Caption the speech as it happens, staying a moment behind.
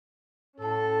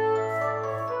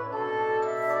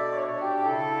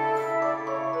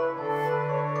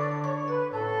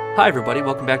Hi everybody,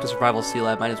 welcome back to Survival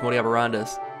Sealab. My name is Modi.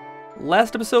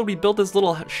 Last episode we built this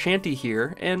little shanty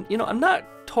here, and I'm not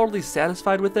totally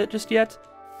satisfied with it just yet.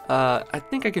 I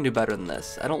think I can do better than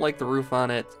this. I don't like the roof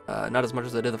on it, not as much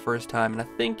as I did the first time, and I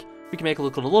think we can make it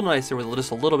look a little nicer with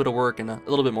just a little bit of work and a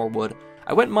little bit more wood.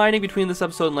 I went mining between this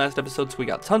episode and last episode, so we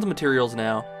got tons of materials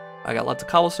now. I got lots of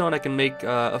cobblestone. I can make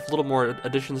a little more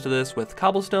additions to this with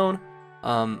cobblestone.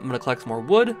 I'm going to collect some more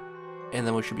wood, and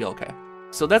then we should be okay.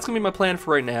 So that's going to be my plan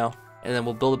for right now, and then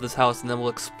we'll build up this house, and then we'll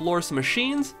explore some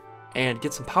machines, and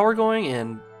get some power going,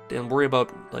 and worry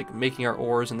about like making our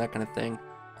ores and that kind of thing,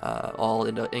 all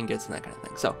into ingots and that kind of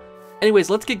thing. So anyways,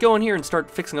 let's get going here and start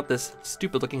fixing up this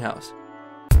stupid looking house.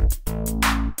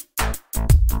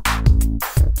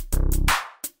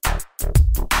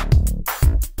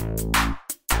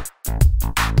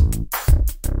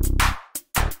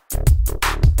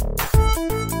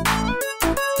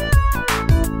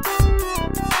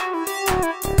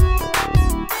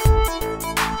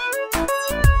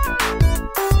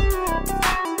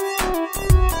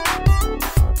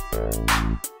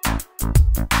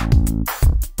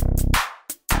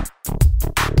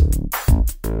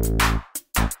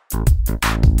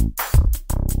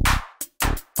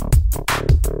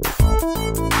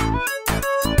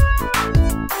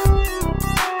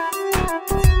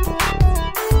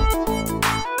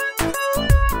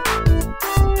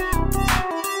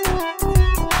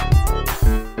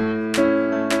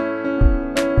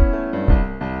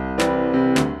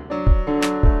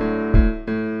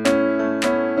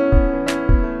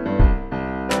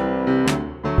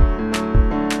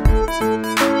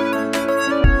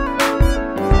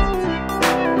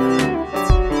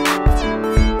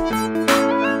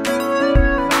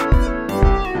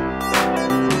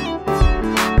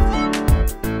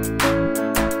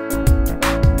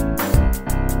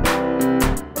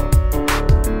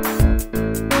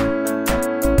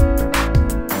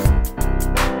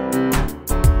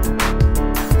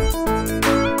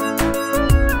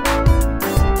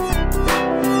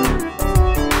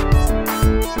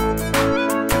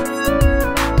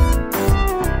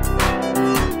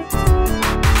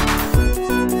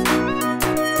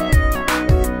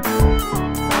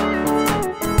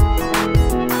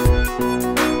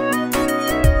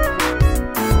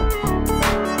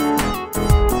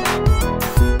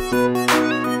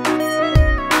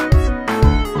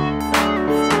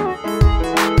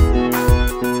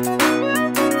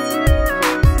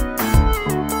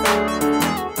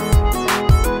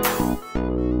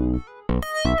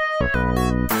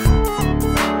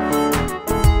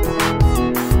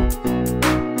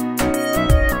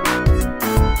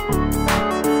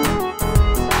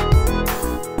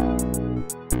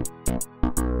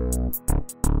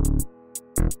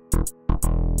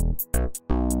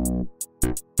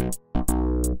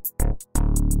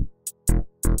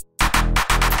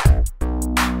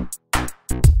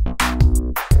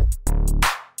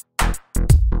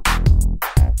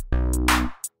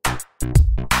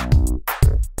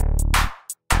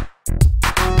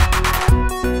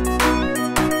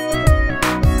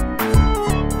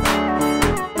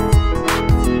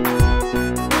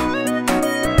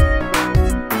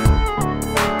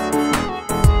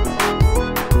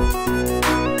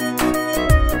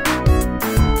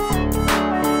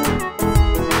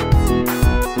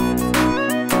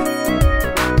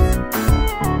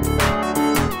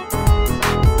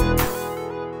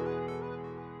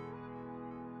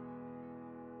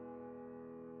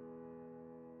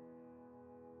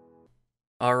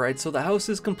 Alright, so the house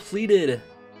is completed.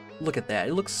 Look at that.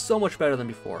 It looks so much better than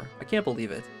before. I can't believe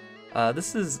it.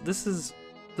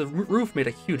 The roof made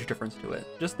a huge difference to it.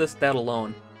 Just that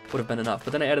alone would have been enough.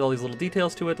 But then I added all these little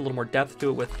details to it, a little more depth to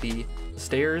it with the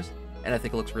stairs, and I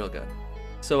think it looks real good.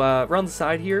 So around the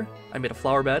side here, I made a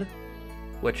flower bed,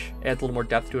 which adds a little more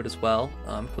depth to it as well.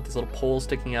 Put these little poles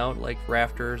sticking out, like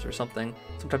rafters or something,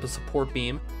 some type of support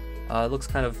beam. It looks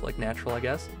kind of like natural, I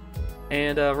guess.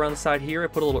 And around the side here, I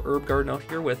put a little herb garden out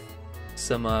here with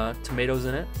some tomatoes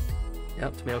in it.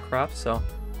 Yep, tomato crops, so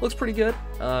looks pretty good.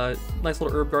 Nice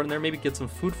little herb garden there, maybe get some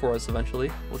food for us eventually,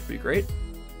 which would be great.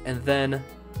 And then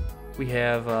we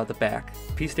have the back,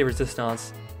 piece de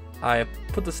resistance. I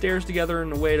put the stairs together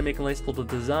in a way to make a nice little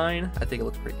design. I think it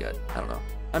looks pretty good. I don't know.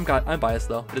 I'm biased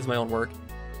though, it is my own work.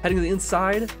 Heading to the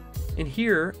inside, in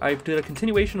here, I did a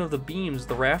continuation of the beams,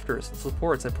 the rafters, the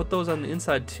supports. I put those on the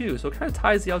inside too, so it kind of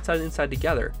ties the outside and inside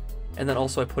together. And then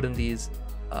also I put in these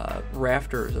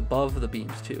rafters above the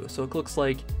beams too, so it looks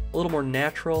like a little more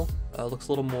natural. Looks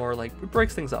a little more like it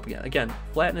breaks things up again. Again,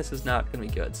 flatness is not going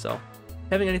to be good, so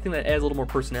having anything that adds a little more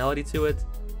personality to it,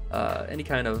 any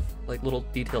kind of like little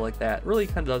detail like that, really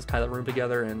kind of does tie the room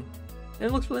together, and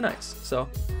it looks really nice. So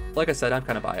like I said, I'm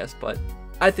kind of biased, but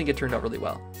I think it turned out really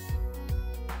well.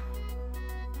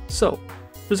 So,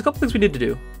 there's a couple things we need to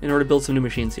do in order to build some new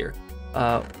machines here.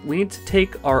 We need to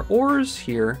take our ores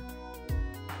here,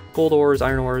 gold ores,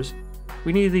 iron ores,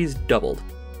 we need these doubled,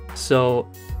 so,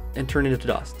 and turn into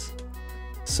dusts.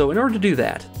 So in order to do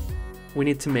that, we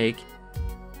need to make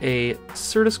a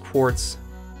Certus quartz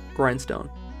grindstone.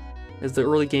 Is the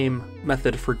early game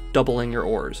method for doubling your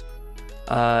ores.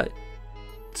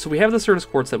 So we have the Certus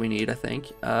quartz that we need, I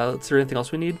think. Is there anything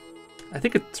else we need? I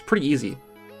think it's pretty easy.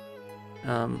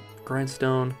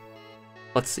 Grindstone.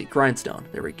 Let's see, grindstone.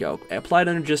 There we go. Applied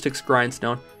Energistics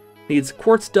grindstone. Needs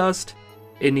quartz dust.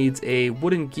 It needs a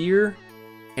wooden gear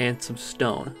and some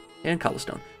stone and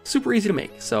cobblestone. Super easy to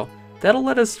make. So that'll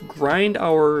let us grind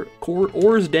our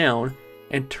ores down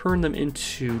and turn them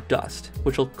into dust,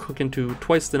 which will cook into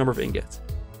twice the number of ingots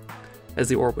as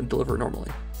the ore would deliver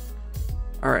normally.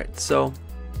 All right, so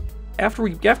after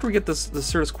we get the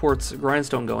Certus quartz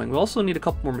grindstone going, we also need a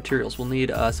couple more materials. We'll need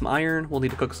some iron, we'll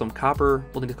need to cook some copper,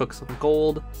 we'll need to cook some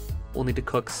gold, we'll need to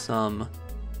cook some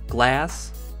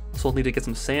glass, so we'll need to get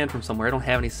some sand from somewhere. I don't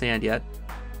have any sand yet.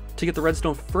 To get the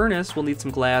redstone furnace, we'll need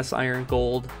some glass, iron,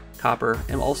 gold, copper,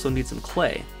 and we'll also need some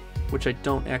clay, which I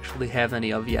don't actually have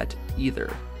any of yet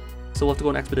either. So we'll have to go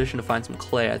on an expedition to find some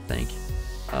clay, I think.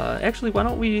 Actually, why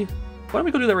don't we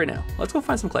go do that right now? Let's go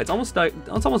find some clay. It's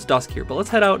almost dusk here, but let's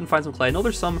head out and find some clay. I know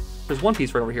there's one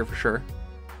piece right over here for sure.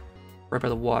 Right by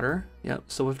the water. Yep,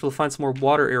 so we have to find some more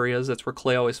water areas. That's where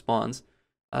clay always spawns.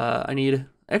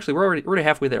 Actually, we're already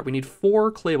halfway there. We need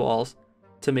 4 clay balls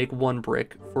to make 1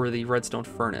 brick for the redstone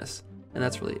furnace, and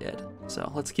that's really it.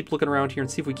 So let's keep looking around here and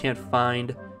see if we can't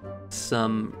find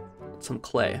some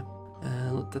clay.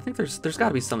 I think there's got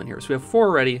to be some in here. So we have 4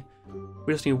 already.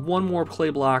 We just need 1 more clay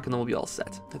block, and then we'll be all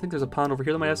set. I think there's a pond over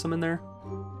here that might have some in there.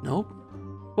 Nope.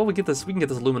 Well, we can get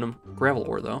this aluminum gravel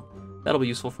ore though. That'll be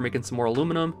useful for making some more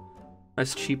aluminum.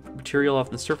 Nice cheap material off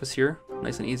the surface here.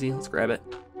 Nice and easy. Let's grab it.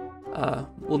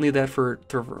 We'll need that for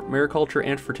mariculture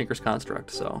and for Tinker's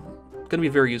Construct, so gonna be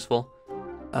very useful.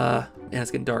 And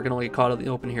it's getting dark. I don't want to get caught out in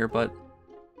the open here, but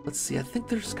let's see. I think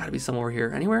there's got to be some over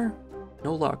here. Anywhere?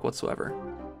 No luck whatsoever.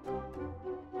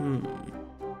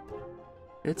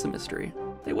 It's a mystery.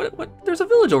 Hey, what? There's a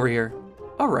village over here.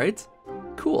 All right.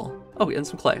 Cool. Oh, and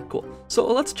some clay. Cool. So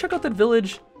let's check out that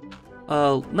village.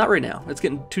 Not right now. It's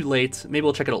getting too late. Maybe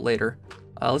we'll check it out later.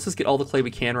 Let's just get all the clay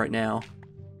we can right now,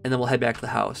 and then we'll head back to the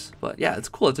house. But yeah, it's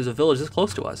cool that there's a village this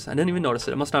close to us. I didn't even notice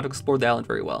it. I must not have explored the island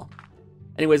very well.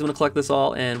 Anyways, I'm gonna collect this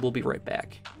all, and we'll be right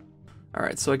back. All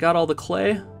right, so I got all the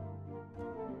clay.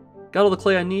 Got all the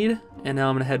clay I need, and now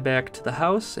I'm gonna head back to the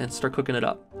house and start cooking it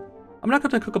up. I'm not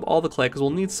gonna cook up all the clay because we'll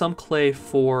need some clay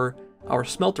for our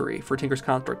smeltery for Tinker's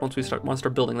Construct once we start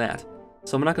building that.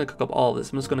 So I'm not gonna cook up all of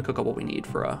this. I'm just gonna cook up what we need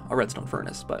for a redstone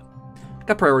furnace. But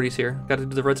got priorities here. Got to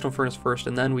do the redstone furnace first,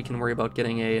 and then we can worry about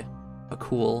getting a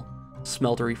cool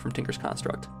smeltery from Tinker's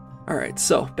Construct. All right,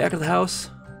 so back at the house.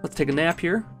 Let's take a nap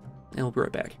here, and we'll be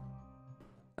right back.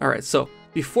 All right, so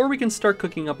before we can start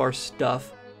cooking up our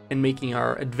stuff and making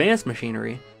our advanced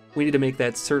machinery, we need to make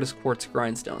that Certus quartz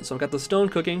grindstone. So I've got the stone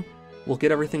cooking. We'll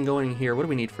get everything going here. What do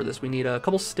we need for this? We need a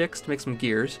couple sticks to make some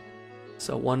gears.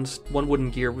 So one wooden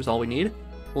gear was all we need.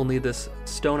 We'll need this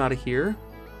stone out of here.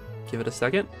 Give it a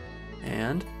second.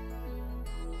 And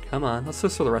come on, let's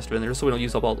just throw the rest of it in there just so we don't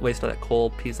use up all the waste of that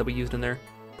coal piece that we used in there.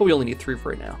 But we only need 3 for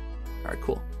right now. All right,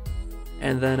 cool.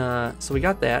 And then, so we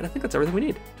got that. I think that's everything we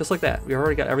need. Just like that. We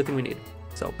already got everything we need.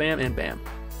 So bam and bam.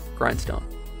 Grindstone.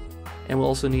 And we'll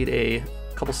also need a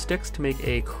couple sticks to make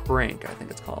a crank, I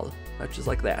think it's called. Which is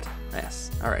like that. Yes.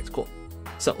 Alright, cool.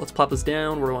 So let's plop this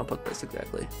down. Where do I want to put this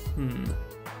exactly?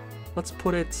 Let's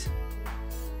put it...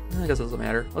 I guess it doesn't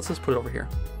matter. Let's just put it over here.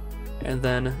 And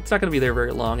then it's not going to be there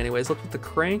very long anyways. Let's put the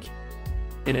crank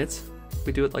in it.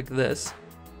 We do it like this.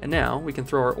 And now we can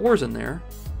throw our ores in there.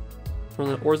 Throw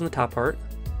the ores in the top part.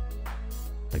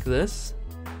 Like this.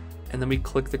 And then we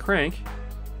click the crank.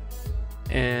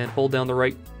 And hold down the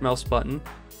right mouse button.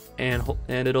 And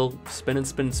it'll spin and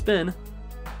spin and spin.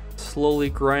 Slowly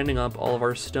grinding up all of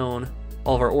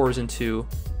our ores into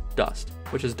dust,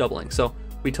 which is doubling. So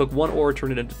we took 1 ore,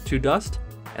 turned it into 2 dust,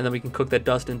 and then we can cook that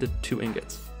dust into 2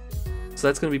 ingots. So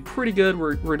that's going to be pretty good.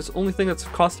 We're just only thing that's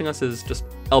costing us is just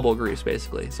elbow grease,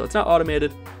 basically. So it's not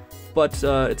automated, but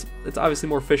it's obviously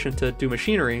more efficient to do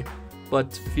machinery.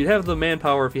 But if you have the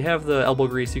manpower, if you have the elbow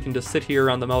grease, you can just sit here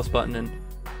on the mouse button and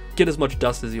get as much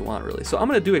dust as you want, really. So I'm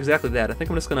going to do exactly that. I think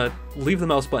I'm just going to leave the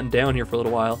mouse button down here for a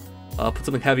little while. Put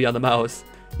something heavy on the mouse.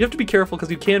 You have to be careful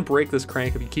because you can break this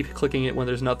crank if you keep clicking it when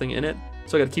there's nothing in it.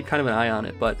 So I got to keep kind of an eye on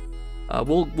it. But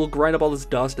we'll grind up all this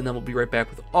dust and then we'll be right back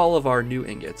with all of our new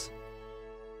ingots.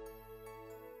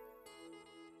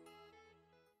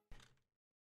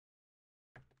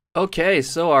 Okay,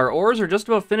 so our ores are just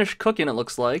about finished cooking, it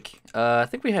looks like. I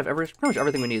think we have pretty much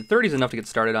everything we need. 30 is enough to get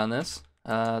started on this.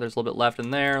 There's a little bit left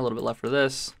in there, a little bit left for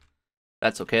this.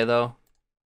 That's okay, though.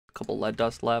 A couple lead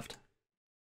dust left.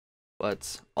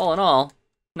 But all in all,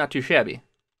 not too shabby.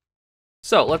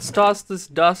 So let's toss this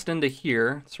dust into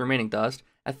here, this remaining dust.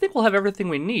 I think we'll have everything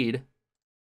we need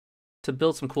to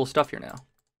build some cool stuff here now.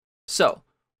 So,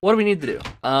 what do we need to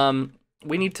do?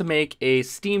 We need to make a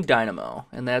steam dynamo,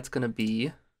 and that's going to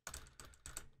be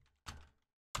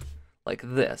like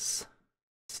this.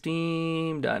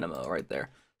 Steam dynamo right there.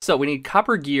 So we need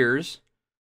copper gears,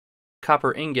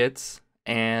 copper ingots,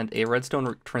 and a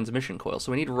redstone transmission coil.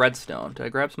 So we need redstone. Did I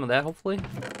grab some of that, hopefully?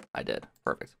 I did.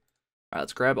 Perfect. All right,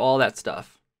 let's grab all that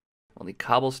stuff. We'll need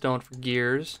cobblestone for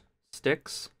gears,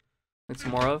 sticks. Need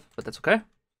some more of, but that's okay.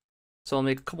 So I'll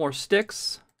make a couple more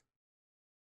sticks.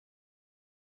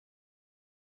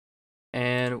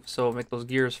 And so we'll make those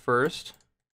gears first.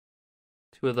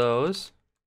 2 of those.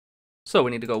 So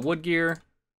we need to go wood gear,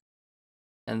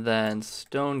 and then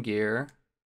stone gear.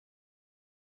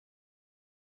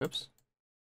 Oops.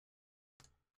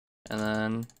 And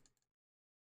then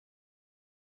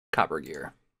copper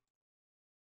gear.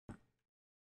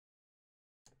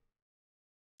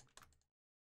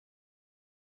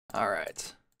 All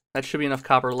right. That should be enough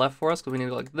copper left for us because we need to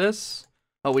go like this.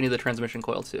 Oh, we need the transmission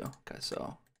coil too. Okay,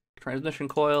 so transmission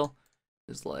coil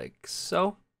is like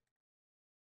so.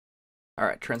 All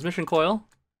right, transmission coil.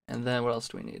 And then what else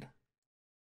do we need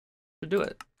to do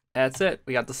it? That's it.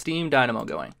 We got the steam dynamo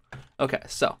going. Okay,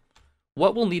 so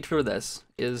what we'll need for this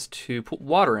is to put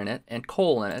water in it and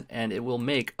coal in it, and it will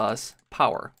make us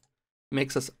power. It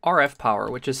makes us RF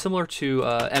power, which is similar to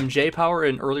MJ power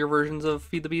in earlier versions of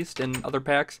Feed the Beast and other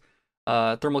packs.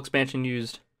 Thermal expansion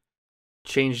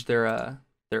changed their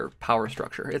power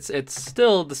structure. It's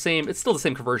still the same. It's still the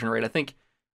same conversion rate. I think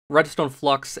redstone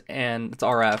flux and its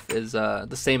RF is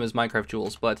the same as Minecraft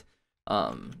joules, but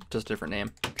just a different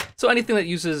name. So anything that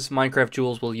uses Minecraft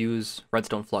joules will use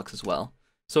redstone flux as well.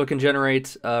 So it can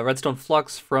generate redstone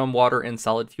flux from water and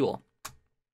solid fuel.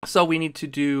 So we need to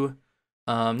do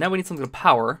now we need something to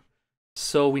power.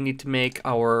 So we need to make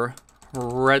our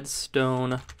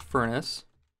redstone furnace.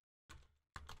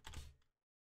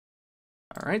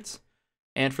 All right.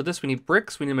 And for this, we need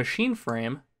bricks. We need a machine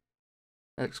frame.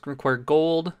 That's going to require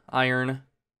gold, iron,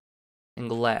 and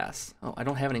glass. Oh, I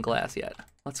don't have any glass yet.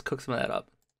 Let's cook some of that up.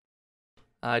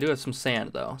 I do have some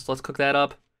sand, though. So let's cook that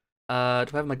up. Do I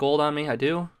have my gold on me? I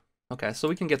do. Okay, so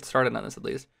we can get started on this at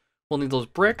least. We'll need those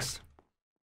bricks.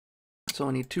 So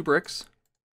I need 2 bricks.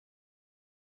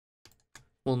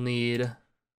 We'll need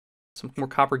some more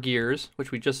copper gears,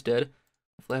 which we just did.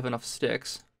 Hopefully I have enough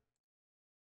sticks.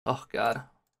 Oh, God.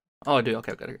 Oh, I do.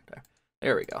 Okay, I've got it.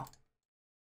 There we go. I was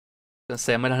gonna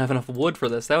say, I might not have enough wood for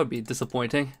this. That would be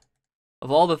disappointing.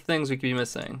 Of all the things we could be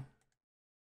missing.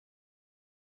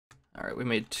 Alright, we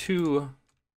made 2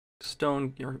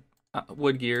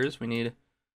 wood gears. We need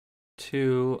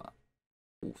 2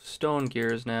 stone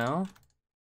gears now.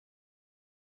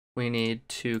 We need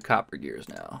 2 copper gears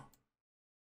now.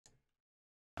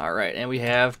 Alright, and we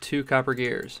have 2 copper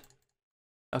gears.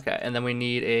 Okay, and then we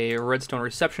need a redstone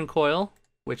reception coil,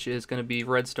 which is going to be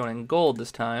redstone and gold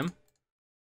this time.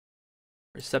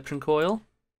 Reception coil.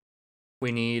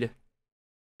 We need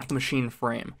a machine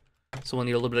frame, so we'll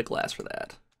need a little bit of glass for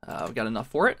that. We've got enough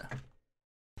for it.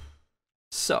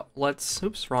 So let's,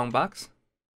 oops, wrong box.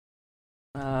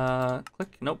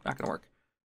 Click, nope, not gonna work.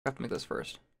 I have to make this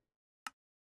first.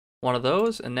 One of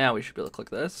those, and now we should be able to click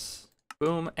this.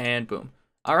 Boom, and boom.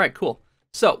 All right, cool.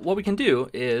 So what we can do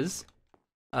is,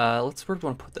 where do we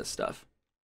want to put this stuff?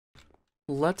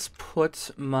 Let's put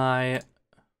my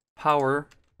power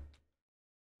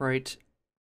right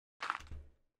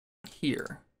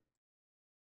here.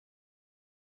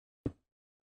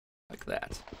 Like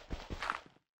that.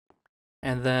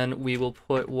 And then we will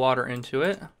put water into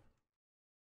it.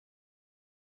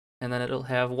 And then it'll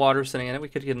have water sitting in it. We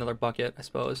could get another bucket, I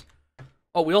suppose.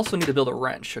 Oh, we also need to build a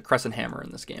wrench, a crescent hammer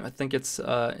in this game. I think it's,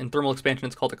 in thermal expansion,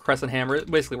 it's called a crescent hammer. It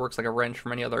basically works like a wrench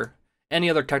from any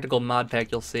other technical mod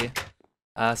pack you'll see.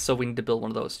 So we need to build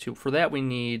one of those too. For that, we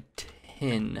need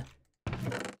tin.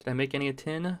 Did I make any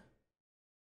tin?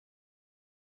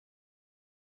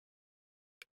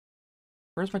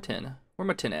 Where's my tin? Where's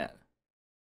my tin at?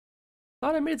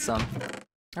 Thought I made some.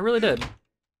 I really did.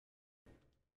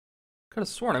 Could have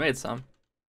sworn I made some.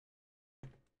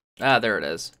 Ah, there it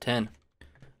is. Tin.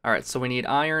 Alright, so we need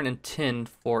iron and tin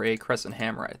for a crescent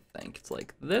hammer, I think. It's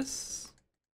like this. Is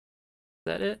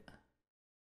that it?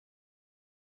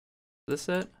 Is this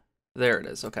it? There it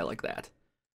is. Okay, like that.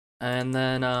 And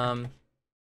then,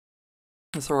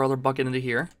 let's throw our other bucket into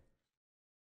here.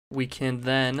 we can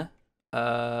then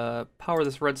power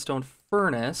this redstone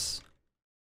furnace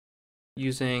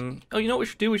using... Oh, you know what we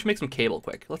should do? We should make some cable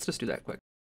quick. Let's just do that quick.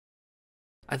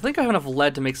 I think I have enough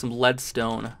lead to make some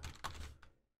redstone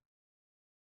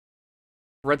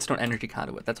energy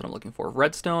conduit. That's what I'm looking for.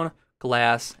 Redstone,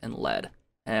 glass, and lead.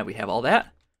 And we have all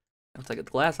that. Let's get the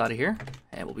glass out of here,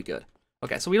 and we'll be good.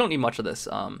 Okay, so we don't need much of this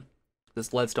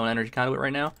this leadstone energy conduit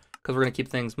right now, because we're going to keep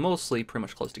things mostly pretty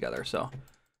much close together. So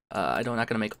I'm not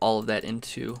going to make all of that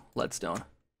into leadstone.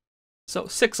 So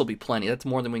 6 will be plenty. That's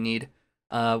more than we need.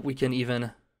 We can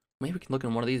even... Maybe we can look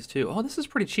in one of these too. Oh, this is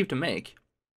pretty cheap to make.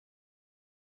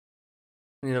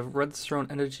 We need a redstone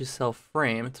energy cell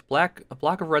frame. It's a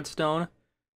block of redstone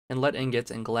and lead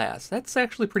ingots and glass. That's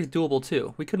actually pretty doable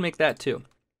too. We could make that too.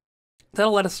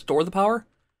 That'll let us store the power.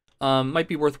 Might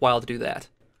be worthwhile to do that.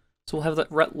 So we'll have the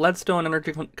leadstone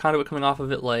energy conduit coming off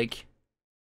of it, like...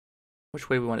 Which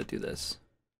way we want to do this?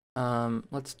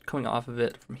 Let's coming off of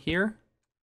it from here.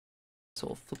 So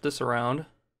we'll flip this around.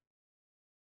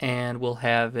 And we'll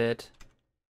have it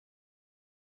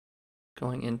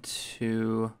going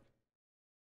into...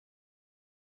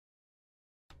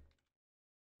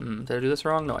 Did I do this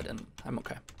wrong? No, I didn't. I'm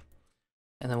okay.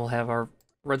 And then we'll have our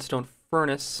redstone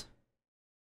furnace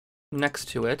next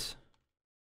to it.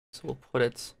 So we'll put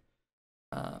it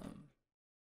like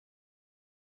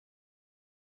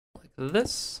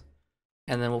this.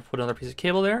 And then we'll put another piece of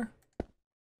cable there.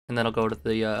 And then I'll go to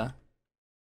the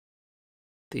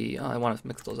I want to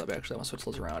mix those up actually. I want to switch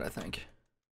those around, I think.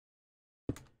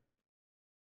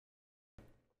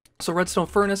 So redstone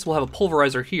furnace, we'll have a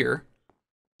pulverizer here.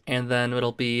 And then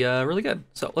it'll be really good.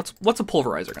 So what's a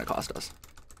pulverizer going to cost us?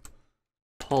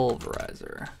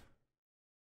 Pulverizer.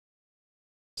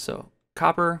 So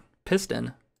copper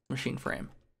piston machine frame.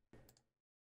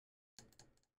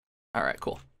 All right,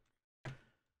 cool.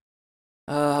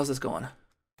 How's this going?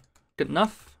 Good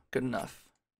enough? Good enough.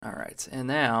 All right, and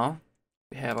now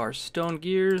we have our stone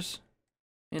gears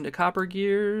into copper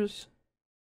gears.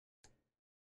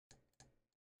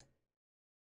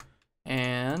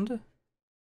 And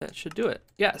that should do it.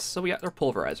 Yes, so we got our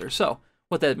pulverizer. So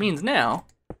what that means now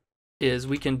is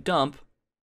we can dump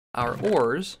our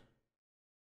ores,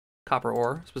 copper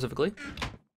ore specifically,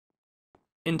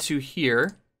 into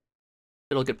here.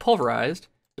 It'll get pulverized.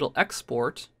 It'll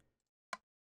export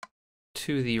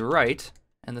to the right,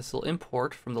 and this will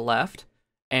import from the left,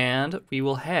 and we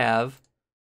will have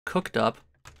cooked up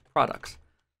products.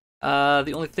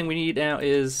 The only thing we need now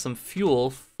is some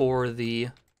fuel for the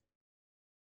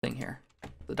thing here,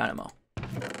 the dynamo.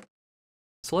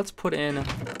 So let's put in, I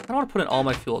don't want to put in all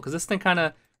my fuel, because this thing kind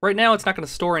of, right now it's not going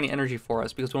to store any energy for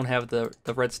us, because we don't have the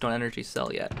redstone energy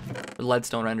cell yet, the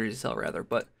leadstone energy cell rather,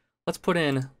 but let's put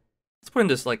in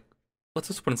just like, let's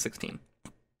just put in 16.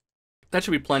 That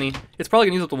should be plenty. It's probably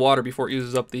going to use up the water before it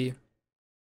uses up the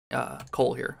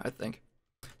coal here, I think.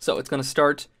 So it's going to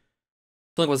start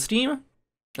filling with steam, and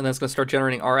then it's going to start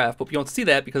generating RF, but you don't see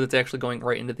that because it's actually going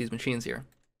right into these machines here.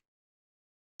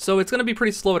 So it's going to be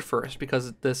pretty slow at first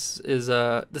because this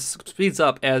speeds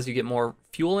up as you get more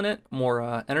fuel in it,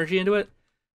 more energy into it.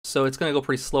 So it's going to go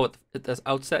pretty slow at this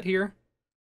outset here.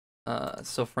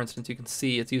 So for instance, you can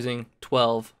see it's using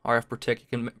 12 RF per tick. You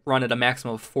can run at a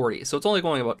maximum of 40. So it's only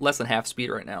going about less than half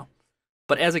speed right now.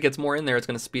 But as it gets more in there, it's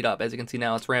going to speed up. As you can see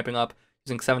now, it's ramping up,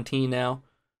 using 17 now,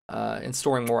 and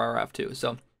storing more RF too.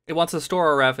 So it wants to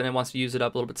store RF and it wants to use it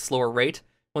up a little bit slower rate.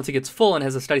 Once it gets full and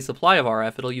has a steady supply of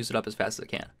RF, it'll use it up as fast as it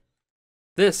can.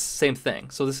 This, same thing.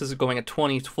 So this is going at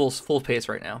 20 full pace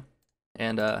right now.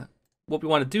 And what we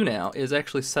want to do now is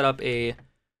actually set up a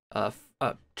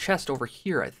chest over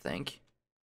here, I think.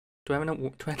 Do I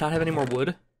not have any more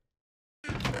wood?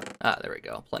 Ah, there we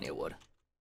go. Plenty of wood.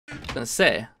 I was going to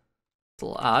say, it's a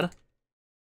little odd.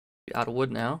 Be out of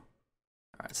wood now.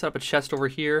 Alright, set up a chest over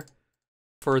here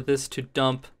for this to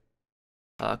dump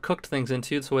cooked things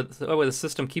into, so that way the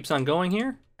system keeps on going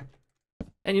here.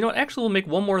 And you know what? Actually, we'll make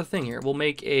one more thing here. We'll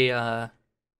make a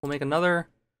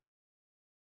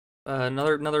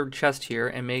another chest here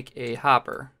and make a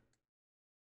hopper.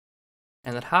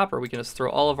 And that hopper we can just throw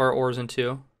all of our ores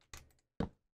into,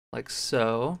 like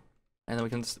so. And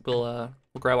then we'll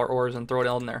grab our ores and throw it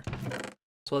all in there.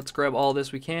 So let's grab all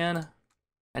this we can.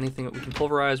 Anything that we can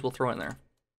pulverize, we'll throw in there.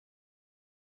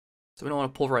 So we don't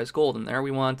want to pulverize gold in there. We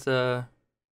want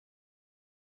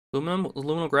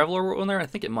aluminum gravel ore in there. I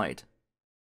think it might.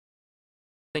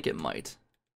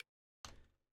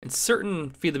 In certain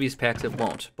Feed the Beast packs it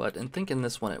won't, but I think in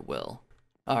this one it will.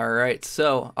 Alright,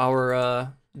 so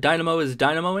our dynamo is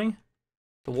dynamoing.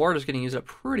 The water's getting used up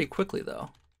pretty quickly though.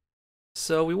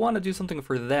 So we want to do something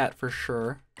for that for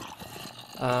sure.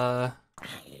 Very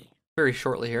very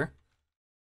shortly here.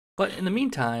 But in the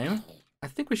meantime, I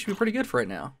think we should be pretty good for right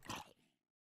now.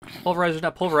 Pulverizer's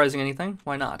not pulverizing anything.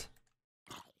 Why not?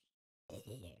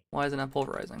 Why is it not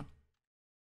pulverizing?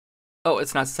 Oh,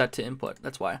 it's not set to input.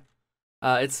 That's why.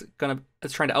 It's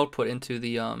trying to output into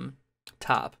the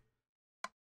top.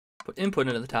 Put input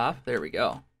into the top. There we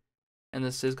go. And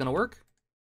this is gonna work.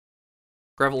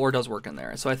 Gravel ore does work in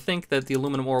there, so I think that the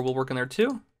aluminum ore will work in there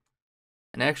too.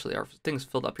 And actually, our thing's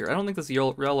filled up here. I don't think this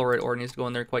yellowite ore needs to go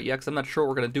in there quite yet, because I'm not sure what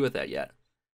we're gonna do with that yet.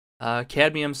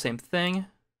 Cadmium, same thing.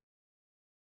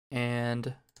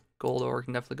 And gold ore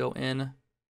can definitely go in.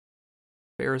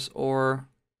 Ferrous ore.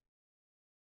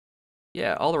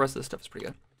 Yeah, all the rest of this stuff is pretty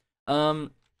good.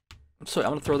 So I'm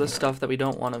gonna throw this stuff that we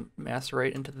don't want to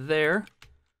macerate into there.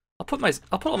 I'll put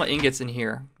all my ingots in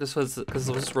here. This was because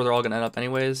this is where they're all gonna end up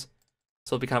anyways.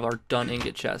 So it'll be kind of our done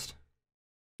ingot chest.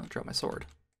 I'll drop my sword.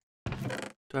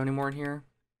 Do I have any more in here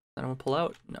that I'm gonna pull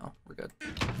out? No, we're good.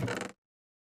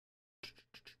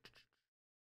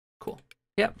 Cool.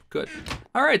 Yep, good.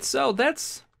 All right, so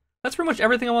that's pretty much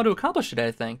everything I want to accomplish today,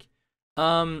 I think.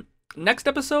 Next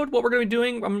episode, what we're going to be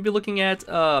doing, I'm going to be looking at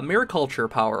mariculture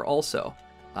power also.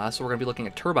 So we're going to be looking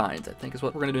at turbines, I think is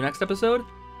what we're going to do next episode.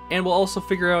 And we'll also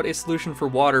figure out a solution for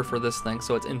water for this thing,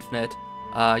 so it's infinite,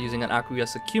 using an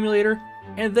aqueous accumulator.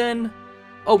 And then,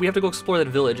 oh, we have to go explore that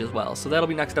village as well. So that'll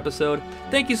be next episode.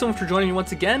 Thank you so much for joining me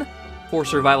once again for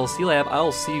Survival Sealab.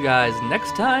 I'll see you guys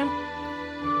next time.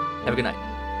 Have a good night.